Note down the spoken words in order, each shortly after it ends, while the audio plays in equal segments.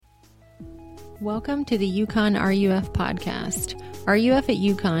Welcome to the Yukon RUF podcast. RUF at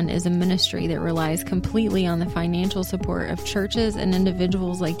Yukon is a ministry that relies completely on the financial support of churches and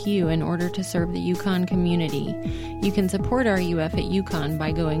individuals like you in order to serve the Yukon community. You can support RUF at Yukon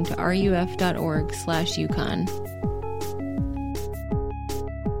by going to ruf.org/Yukon.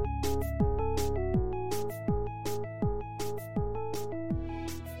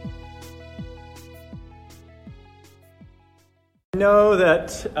 I know that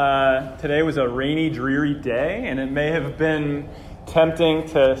today was a rainy, dreary day, and it may have been tempting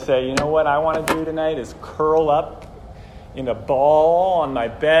to say, you know what I want to do tonight is curl up in a ball on my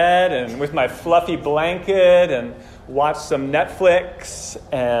bed and with my fluffy blanket and watch some Netflix,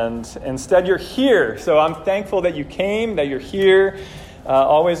 and instead you're here. So I'm thankful that you came, that you're here.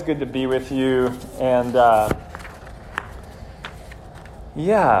 Always good to be with you. And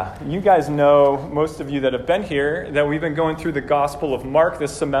you guys know, most of you that have been here, that we've been going through the Gospel of Mark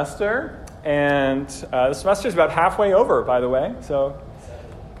this semester. And the semester is about halfway over, by the way. So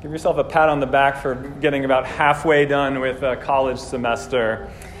give yourself a pat on the back for getting about halfway done with a college semester.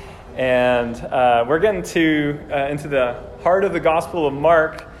 And we're getting into the heart of the Gospel of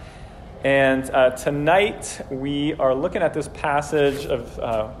Mark. And tonight we are looking at this passage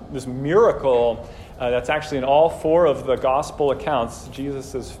of this miracle that's actually in all four of the gospel accounts.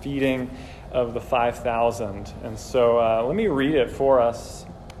 Jesus' feeding of the 5,000. And so let me read it for us,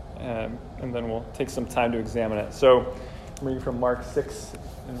 and then we'll take some time to examine it. So I'm reading from Mark 6,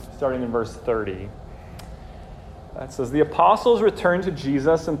 starting in verse 30. It says, "The apostles returned to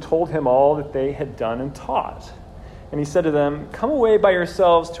Jesus and told him all that they had done and taught. And he said to them, 'Come away by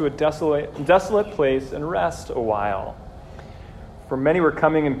yourselves to a desolate place and rest a while.' For many were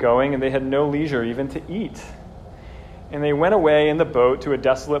coming and going, and they had no leisure even to eat. And they went away in the boat to a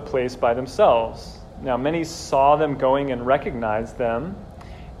desolate place by themselves. Now many saw them going and recognized them,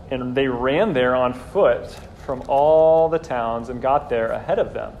 and they ran there on foot from all the towns and got there ahead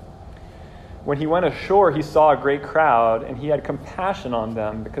of them. When he went ashore, he saw a great crowd, and he had compassion on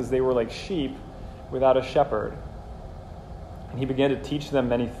them because they were like sheep without a shepherd. And he began to teach them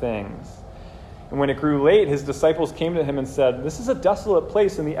many things. And when it grew late, his disciples came to him and said, 'This is a desolate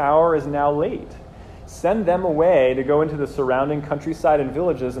place, and the hour is now late. Send them away to go into the surrounding countryside and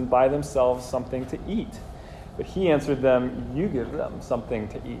villages and buy themselves something to eat.' But he answered them, 'You give them something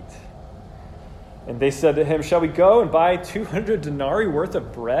to eat.' And they said to him, 'Shall we go and buy 200 denarii worth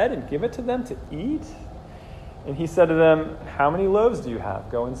of bread and give it to them to eat?' And he said to them, 'How many loaves do you have?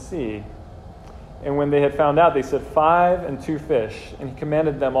 Go and see.' And when they had found out, they said, 5 and 2 fish. And he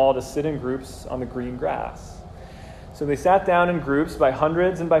commanded them all to sit in groups on the green grass. So they sat down in groups by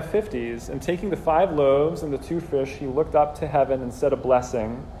hundreds and by 50s. And taking the 5 loaves and the 2 fish, he looked up to heaven and said a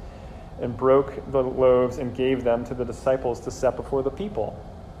blessing, and broke the loaves and gave them to the disciples to set before the people.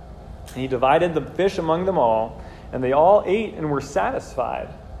 And he divided the fish among them all, and they all ate and were satisfied.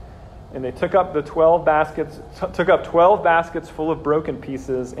 And they took up 12 baskets full of broken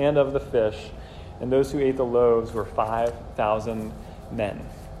pieces and of the fish. And those who ate the loaves were 5,000 men."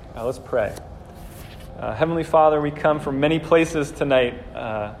 Now let's pray. Heavenly Father, we come from many places tonight.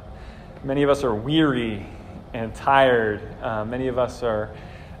 Many of us are weary and tired. Many of us are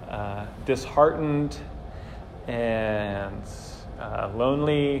disheartened and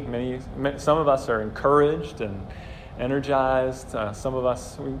lonely. Some of us are encouraged and energized. Some of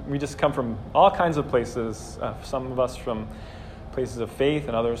us, we just come from all kinds of places. Some of us from places of faith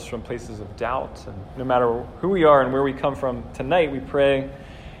and others from places of doubt. And no matter who we are and where we come from tonight, we pray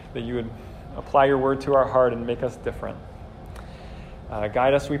that you would apply your word to our heart and make us different.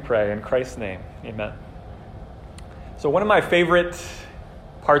 Guide us, we pray, in Christ's name. Amen. So one of my favorite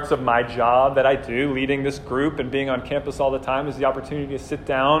parts of my job that I do, leading this group and being on campus all the time, is the opportunity to sit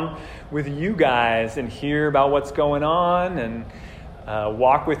down with you guys and hear about what's going on and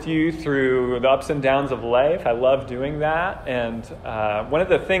walk with you through the ups and downs of life. I love doing that. And one of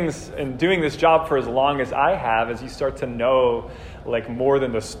the things in doing this job for as long as I have is you start to know more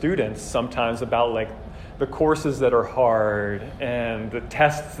than the students sometimes about the courses that are hard and the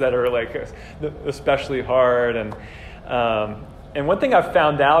tests that are especially hard. And one thing I've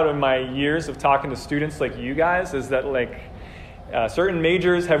found out in my years of talking to students like you guys is that certain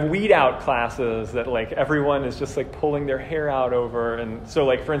majors have weed out classes that everyone is just pulling their hair out over. And so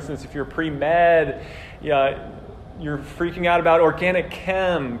for instance, if you're pre-med, you're freaking out about organic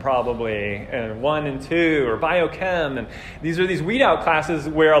chem probably, and 1 and 2, or biochem. And these are these weed out classes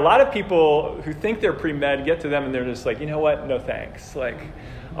where a lot of people who think they're pre-med get to them and they're just you know what, no thanks.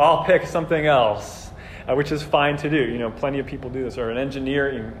 I'll pick something else. Which is fine to do. Plenty of people do this. Or in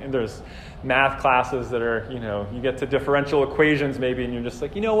engineering, and there's math classes that are, you get to differential equations maybe, and you're just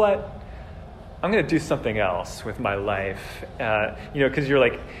you know what? I'm going to do something else with my life. Because you're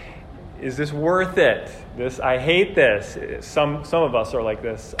like, is this worth it? I hate this. Some of us are like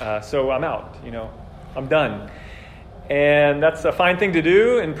this. So I'm out, I'm done. And that's a fine thing to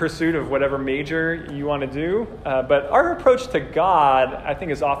do in pursuit of whatever major you want to do. But our approach to God, I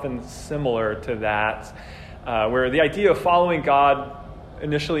think, is often similar to that, where the idea of following God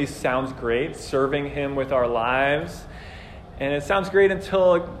initially sounds great, serving him with our lives. And it sounds great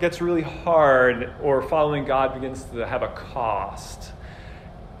until it gets really hard, or following God begins to have a cost.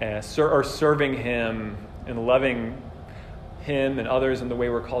 Or serving him and loving him and others in the way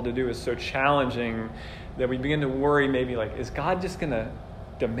we're called to do is so challenging that we begin to worry, maybe like, is God just going to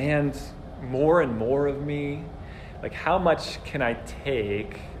demand more and more of me? Like, how much can I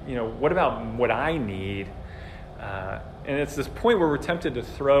take? What about what I need? And it's this point where we're tempted to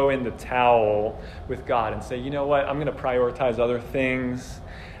throw in the towel with God and say, you know what, I'm going to prioritize other things.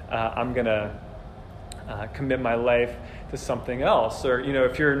 I'm going to commit my life to something else. Or,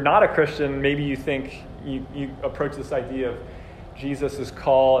 if you're not a Christian, maybe you think, you approach this idea of Jesus'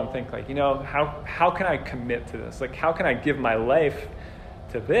 call and think like, how can I commit to this? Like, how can I give my life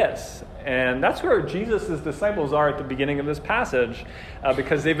to this? And that's where Jesus' disciples are at the beginning of this passage,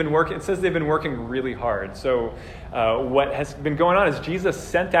 because it says they've been working really hard. So what has been going on is Jesus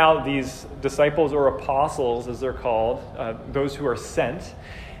sent out these disciples, or apostles as they're called, those who are sent,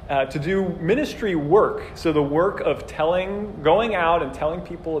 to do ministry work. So the work of going out and telling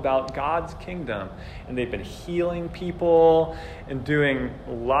people about God's kingdom. And they've been healing people and doing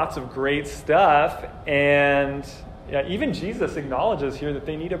lots of great stuff. And even Jesus acknowledges here that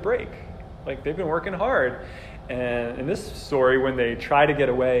they need a break. Like, they've been working hard. And in this story, when they try to get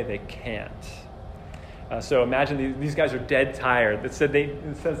away, they can't. So imagine these guys are dead tired. It says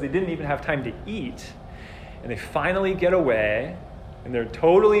they didn't even have time to eat. And they finally get away. And they're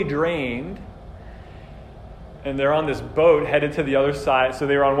totally drained, and they're on this boat headed to the other side. So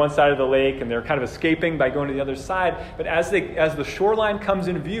they were on one side of the lake, and they're kind of escaping by going to the other side. But as the shoreline comes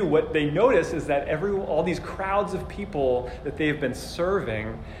in view, what they notice is that all these crowds of people that they've been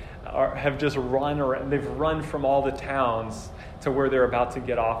serving have just run around. They've run from all the towns to where they're about to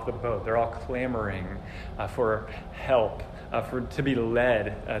get off the boat. They're all clamoring for help, to be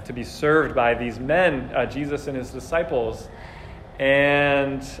led, to be served by these men, Jesus and his disciples.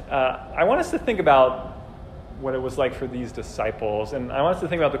 And I want us to think about what it was like for these disciples. And I want us to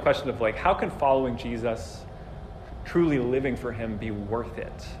think about the question of, like, how can following Jesus, truly living for him, be worth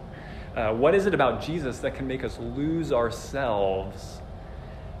it? What is it about Jesus that can make us lose ourselves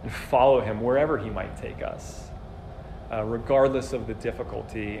and follow him wherever he might take us, regardless of the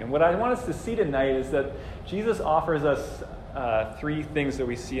difficulty? And what I want us to see tonight is that Jesus offers us three things that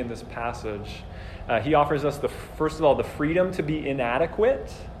we see in this passage. He offers us, first of all, the freedom to be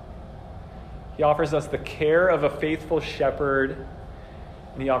inadequate. He offers us the care of a faithful shepherd.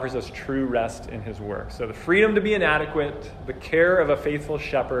 And he offers us true rest in his work. So the freedom to be inadequate, the care of a faithful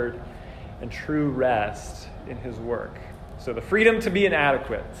shepherd, and true rest in his work. So the freedom to be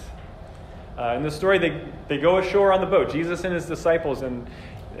inadequate. In the story, they go ashore on the boat, Jesus and his disciples, and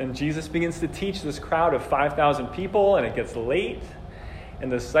Jesus begins to teach this crowd of 5,000 people, and it gets late.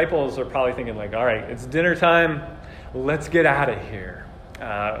 And the disciples are probably thinking like, all right, it's dinner time. Let's get out of here.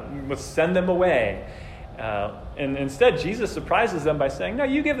 Let's send them away. And instead, Jesus surprises them by saying, no,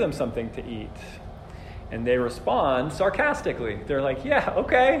 you give them something to eat. And they respond sarcastically. They're like, yeah,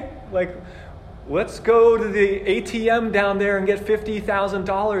 okay. Like, let's go to the ATM down there and get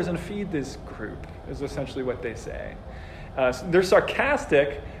 $50,000 and feed this group, is essentially what they say. So they're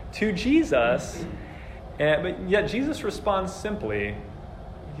sarcastic to Jesus, but yet Jesus responds simply.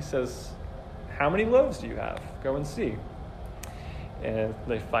 He says, how many loaves do you have? Go and see. And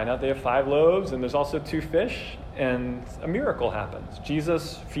they find out they have 5 loaves, and there's also 2 fish, and a miracle happens.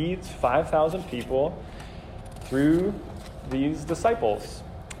 Jesus feeds 5,000 people through these disciples.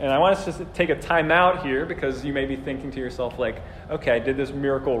 And I want us to take a time out here, because you may be thinking to yourself like, okay, did this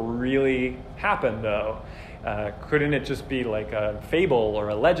miracle really happen though? Couldn't it just be like a fable or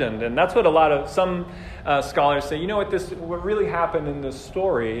a legend? And that's what some scholars say. You know what really happened in this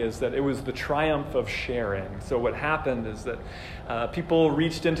story is that it was the triumph of sharing. So what happened is that people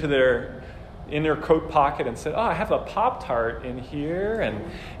reached into their coat pocket and said, oh, I have a Pop-Tart in here.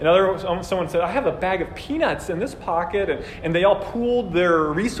 And someone said, I have a bag of peanuts in this pocket. And they all pooled their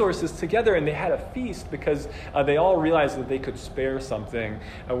resources together, and they had a feast because they all realized that they could spare something,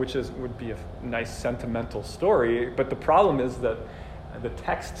 which would be a nice sentimental story. But the problem is that the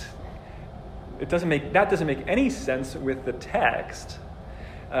text, that doesn't make any sense with the text,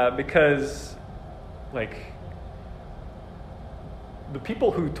 because, like, the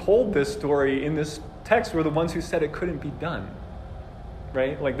people who told this story in this text were the ones who said it couldn't be done,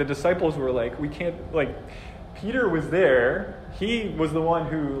 right? Like the disciples were like, we can't, like Peter was there. He was the one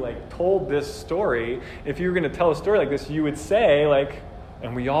who like told this story. If you were going to tell a story like this, you would say like,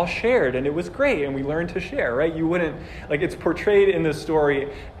 and we all shared, and it was great, and we learned to share, right? You wouldn't, like it's portrayed in this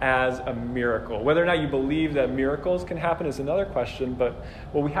story as a miracle. Whether or not you believe that miracles can happen is another question, but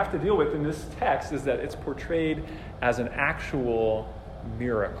what we have to deal with in this text is that it's portrayed as an actual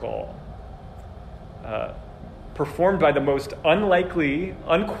miracle. Performed by the most unlikely,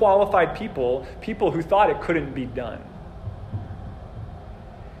 unqualified people who thought it couldn't be done.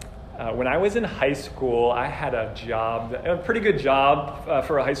 When I was in high school, I had a job, a pretty good job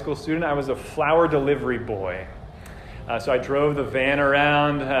for a high school student. I was a flower delivery boy. So I drove the van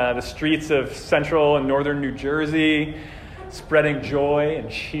around the streets of central and northern New Jersey, spreading joy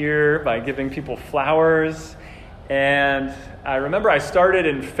and cheer by giving people flowers. And I remember I started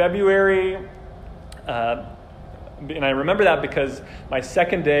in February, and I remember that because my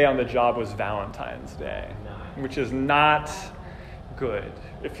second day on the job was Valentine's Day, which is not good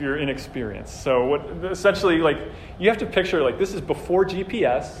if you're inexperienced. So what essentially, like, you have to picture, like, this is before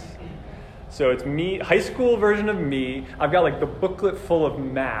GPS. So it's me, high school version of me. I've got like the booklet full of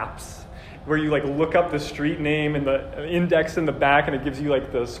maps where you like look up the street name and the index in the back, and it gives you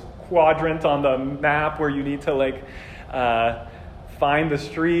like this quadrant on the map where you need to like find the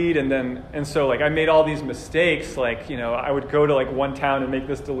street. And so like I made all these mistakes. Like, you know, I would go to like one town and make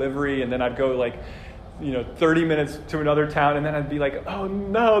this delivery, and then I'd go like, you know, 30 minutes to another town, and then I'd be like, oh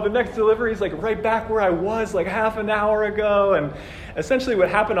no, the next delivery is like right back where I was like half an hour ago. And essentially what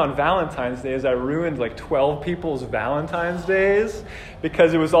happened on Valentine's Day is I ruined like 12 people's Valentine's Days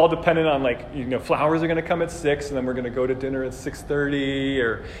because it was all dependent on like, you know, flowers are going to come at 6 and then we're going to go to dinner at 6:30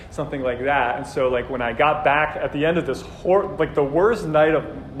 or something like that. And so like when I got back at the end of this, like the worst night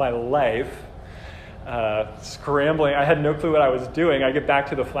of my life, scrambling, I had no clue what I was doing. I get back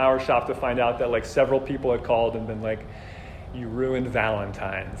to the flower shop to find out that like several people had called and been like, you ruined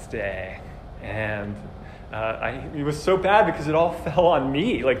Valentine's Day. And it was so bad because it all fell on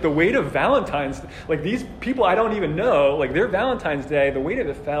me. Like the weight of Valentine's, like these people I don't even know, like their Valentine's Day, the weight of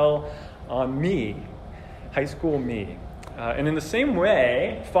it fell on me, high school me. And in the same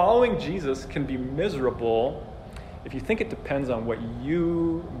way, following Jesus can be miserable if you think it depends on what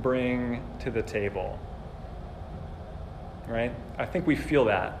you bring to the table, right? I think we feel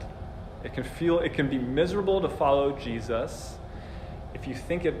that. It can be miserable to follow Jesus if you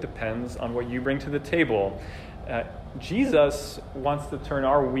think it depends on what you bring to the table. Jesus wants to turn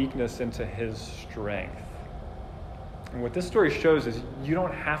our weakness into his strength. And what this story shows is you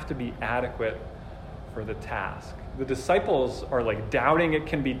don't have to be adequate for the task. The disciples are like doubting it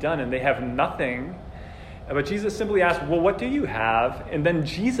can be done, and they have nothing. But Jesus simply asks, well, what do you have? And then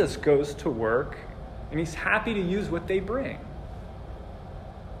Jesus goes to work, and he's happy to use what they bring.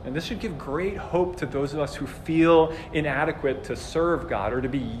 And this should give great hope to those of us who feel inadequate to serve God or to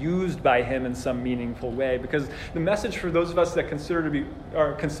be used by him in some meaningful way. Because the message for those of us that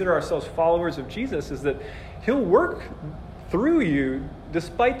consider ourselves followers of Jesus is that he'll work through you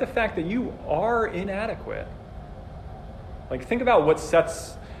despite the fact that you are inadequate. Like, think about what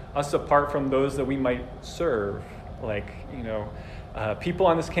sets us apart from those that we might serve. Like, you know, people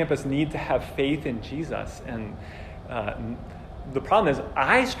on this campus need to have faith in Jesus. And the problem is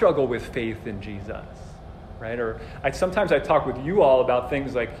I struggle with faith in Jesus, right? Or sometimes I talk with you all about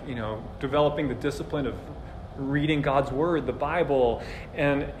things like, you know, developing the discipline of reading God's word, the Bible.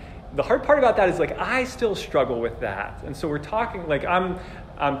 And the hard part about that is like I still struggle with that. And so we're talking like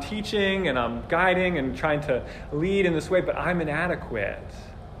I'm teaching and I'm guiding and trying to lead in this way, but I'm inadequate.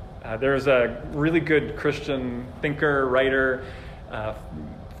 There's a really good Christian thinker, writer,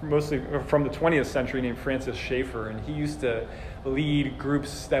 mostly from the 20th century, named Francis Schaeffer, and he used to lead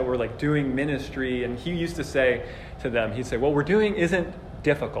groups that were like doing ministry, and he used to say to them, he'd say, what we're doing isn't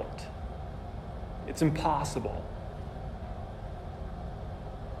difficult. It's impossible.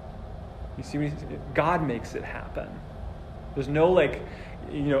 You see, God makes it happen. There's no like,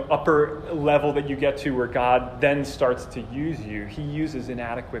 you know, upper level that you get to where God then starts to use you. He uses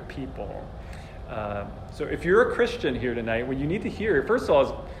inadequate people. So if you're a Christian here tonight, what you need to hear, first of all,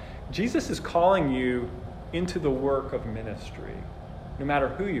 is Jesus is calling you into the work of ministry, no matter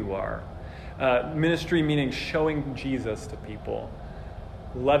who you are. Ministry meaning showing Jesus to people,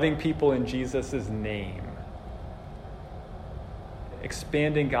 loving people in Jesus' name,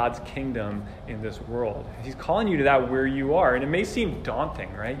 expanding God's kingdom in this world. He's calling you to that where you are. And it may seem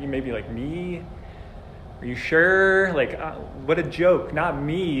daunting, right? You may be like, me? Are you sure? Like, what a joke. Not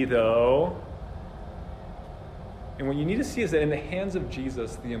me, though. And what you need to see is that in the hands of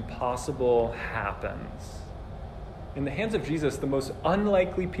Jesus, the impossible happens. In the hands of Jesus, the most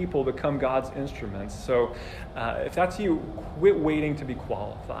unlikely people become God's instruments. So if that's you, quit waiting to be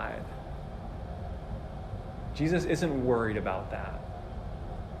qualified. Jesus isn't worried about that.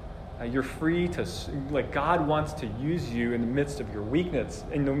 You're free to, God wants to use you in the midst of your weakness,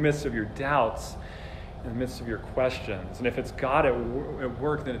 in the midst of your doubts, in the midst of your questions. And if it's God at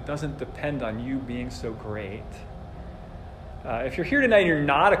work, then it doesn't depend on you being so great. If you're here tonight and you're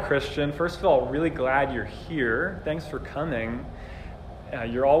not a Christian, first of all, really glad you're here. Thanks for coming.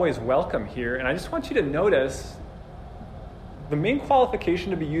 You're always welcome here. And I just want you to notice the main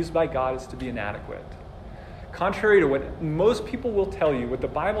qualification to be used by God is to be inadequate. Contrary to what most people will tell you, what the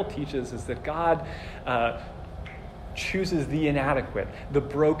Bible teaches is that God chooses the inadequate, the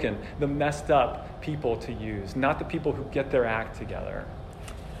broken, the messed up people to use, not the people who get their act together.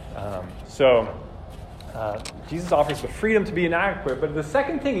 Jesus offers the freedom to be inadequate, but the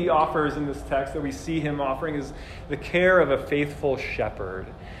second thing he offers in this text that we see him offering is the care of a faithful shepherd.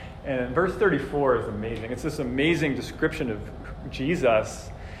 And verse 34 is amazing. It's this amazing description of Jesus.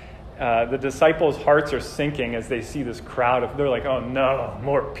 The disciples' hearts are sinking as they see this crowd. They're like, oh no,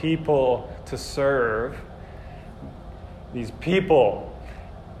 more people to serve. These people.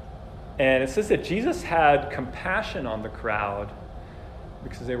 And it says that Jesus had compassion on the crowd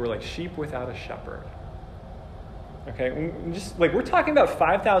because they were like sheep without a shepherd. Okay, we're talking about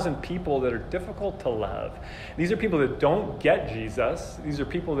 5,000 people that are difficult to love. These are people that don't get Jesus. These are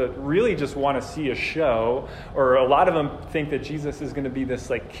people that really just want to see a show, or a lot of them think that Jesus is going to be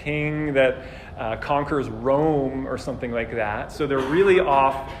this king that conquers Rome or something like that. So they're really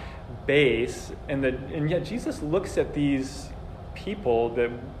off base, and yet Jesus looks at these people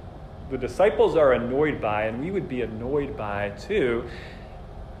that the disciples are annoyed by, and we would be annoyed by too.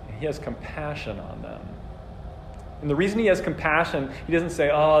 And he has compassion on them. And the reason he has compassion, he doesn't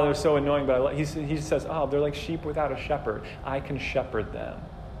say, oh, they're so annoying, but he says, oh, they're like sheep without a shepherd. I can shepherd them.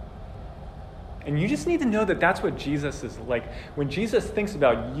 And you just need to know that that's what Jesus is like. When Jesus thinks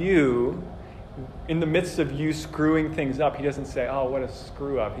about you, in the midst of you screwing things up, he doesn't say, oh, what a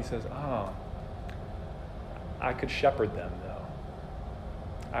screw up. He says, oh, I could shepherd them,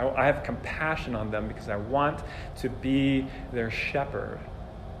 though. I have compassion on them because I want to be their shepherd.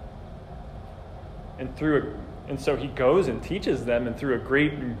 And so he goes and teaches them, and through a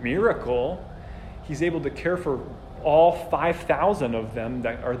great miracle, he's able to care for all 5,000 of them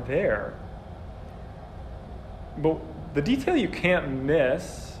that are there. But the detail you can't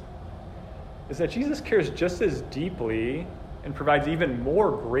miss is that Jesus cares just as deeply and provides even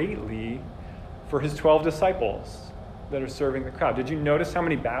more greatly for his 12 disciples that are serving the crowd. Did you notice how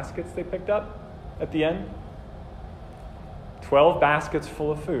many baskets they picked up at the end? 12 baskets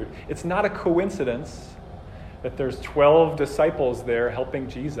full of food. It's not a coincidence that there's 12 disciples there helping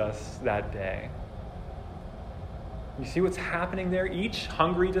Jesus that day. You see what's happening there? Each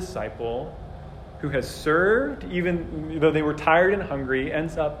hungry disciple who has served, even though they were tired and hungry,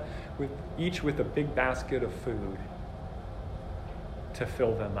 ends up each with a big basket of food to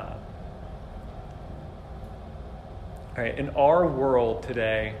fill them up. All right, in our world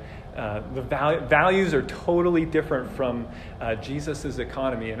today, the values are totally different from Jesus'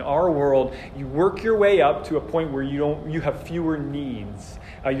 economy. In our world, you work your way up to a point where you have fewer needs.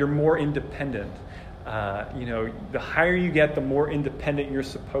 You're more independent. The higher you get, the more independent you're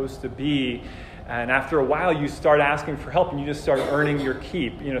supposed to be. And after a while, you start asking for help, and you just start earning your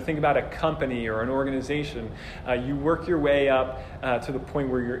keep. Think about a company or an organization. You work your way up to the point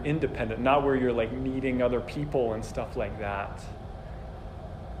where you're independent, not where you're needing other people and stuff like that.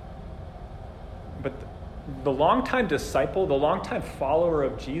 But the longtime disciple, the longtime follower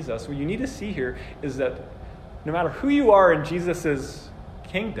of Jesus, what you need to see here is that no matter who you are in Jesus'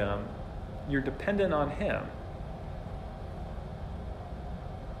 kingdom, you're dependent on him.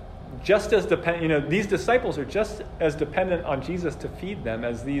 Just as these disciples are just as dependent on Jesus to feed them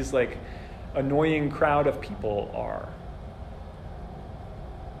as these annoying crowd of people are.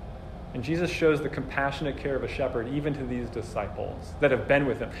 And Jesus shows the compassionate care of a shepherd even to these disciples that have been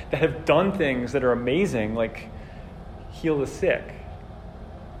with him, that have done things that are amazing, like heal the sick.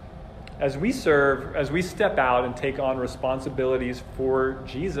 As we serve, as we step out and take on responsibilities for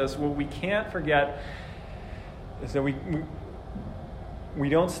Jesus, what we can't forget is that we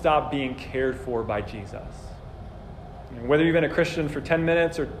don't stop being cared for by Jesus. Whether you've been a Christian for 10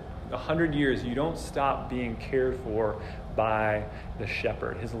 minutes or 100 years, you don't stop being cared for by the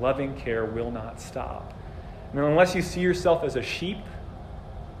shepherd. His loving care will not stop. Unless you see yourself as a sheep,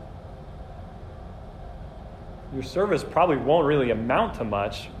 your service probably won't really amount to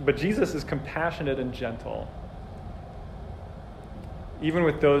much, but Jesus is compassionate and gentle. even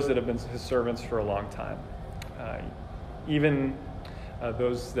with those that have been his servants for a long time, even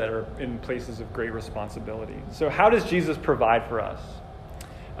those that are in places of great responsibility. So how does Jesus provide for us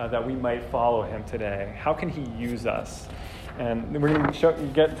that we might follow him today? How can he use us? And we're going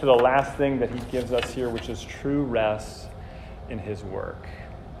to get to the last thing that he gives us here, which is true rest in his work.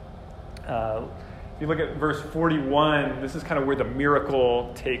 If you look at verse 41, this is kind of where the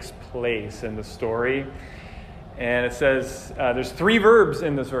miracle takes place in the story. And it says, there's 3 verbs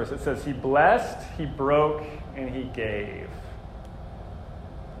in this verse. It says, he blessed, he broke, and he gave.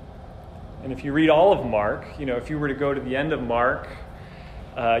 And if you read all of Mark, if you were to go to the end of Mark,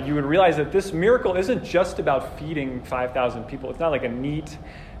 you would realize that this miracle isn't just about feeding 5,000 people. It's not like a neat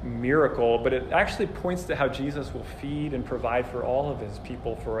miracle, but it actually points to how Jesus will feed and provide for all of his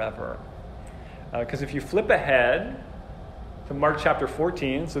people forever. Because if you flip ahead to Mark chapter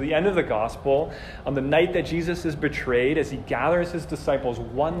 14, so the end of the gospel, on the night that Jesus is betrayed, as he gathers his disciples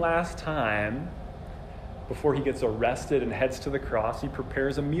one last time before he gets arrested and heads to the cross, he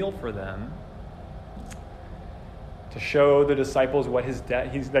prepares a meal for them to show the disciples what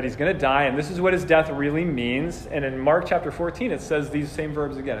that he's going to die, and this is what his death really means. And in Mark chapter 14, it says these same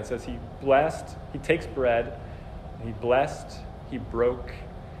verbs again. It says he blessed, he takes bread, and he blessed, he broke.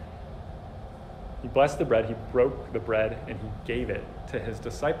 He blessed the bread, he broke the bread, and he gave it to his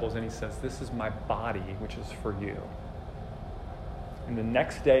disciples. And he says, this is my body, which is for you. And the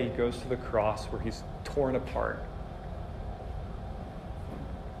next day, he goes to the cross where he's torn apart.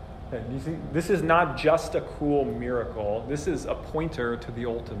 And you see, this is not just a cool miracle. This is a pointer to the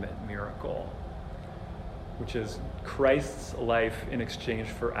ultimate miracle, which is Christ's life in exchange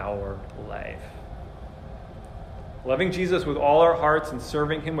for our life. Loving Jesus with all our hearts and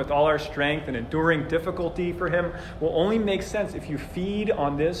serving him with all our strength and enduring difficulty for him will only make sense if you feed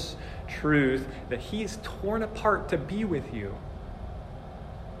on this truth that he's torn apart to be with you.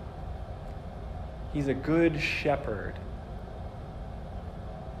 He's a good shepherd.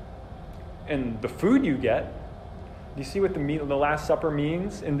 And the food you get, do you see what the Last Supper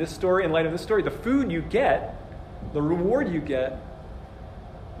means in this story, in light of this story? The food you get, the reward you get,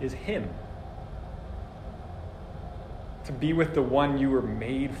 is him. To be with the one you were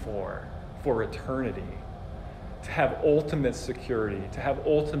made for eternity. To have ultimate security, to have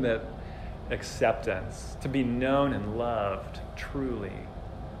ultimate acceptance, to be known and loved truly.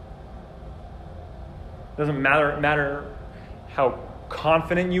 It doesn't matter how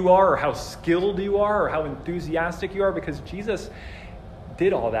confident you are or how skilled you are or how enthusiastic you are, because Jesus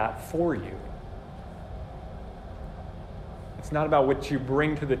did all that for you. It's not about what you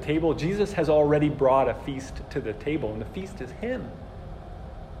bring to the table. Jesus has already brought a feast to the table, and the feast is him.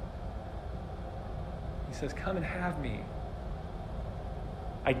 He says, come and have me.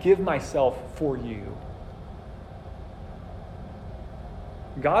 I give myself for you.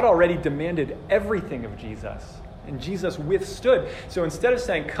 God already demanded everything of Jesus, and Jesus withstood. So instead of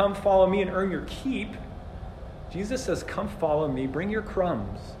saying, come follow me and earn your keep, Jesus says, come follow me, bring your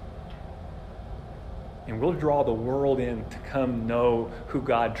crumbs. And we'll draw the world in to come know who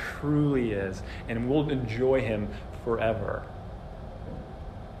God truly is, and we'll enjoy him forever.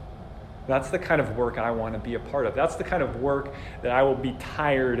 That's the kind of work I want to be a part of. That's the kind of work that I will be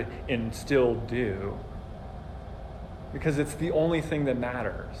tired and still do, because it's the only thing that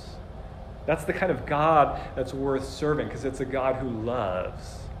matters. That's the kind of God that's worth serving, because it's a God who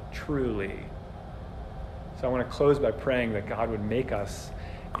loves truly. So I want to close by praying that God would make us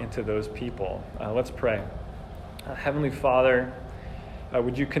into those people. Let's pray. Heavenly Father,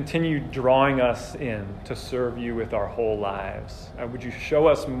 would you continue drawing us in to serve you with our whole lives? Would you show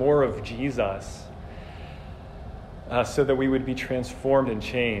us more of Jesus so that we would be transformed and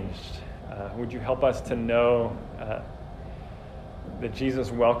changed? Would you help us to know that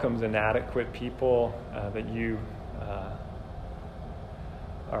Jesus welcomes inadequate people, that you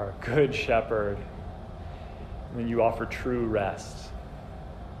are a good shepherd, and that you offer true rest.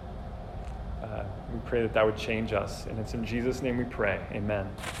 We pray that would change us. And it's in Jesus' name we pray. Amen.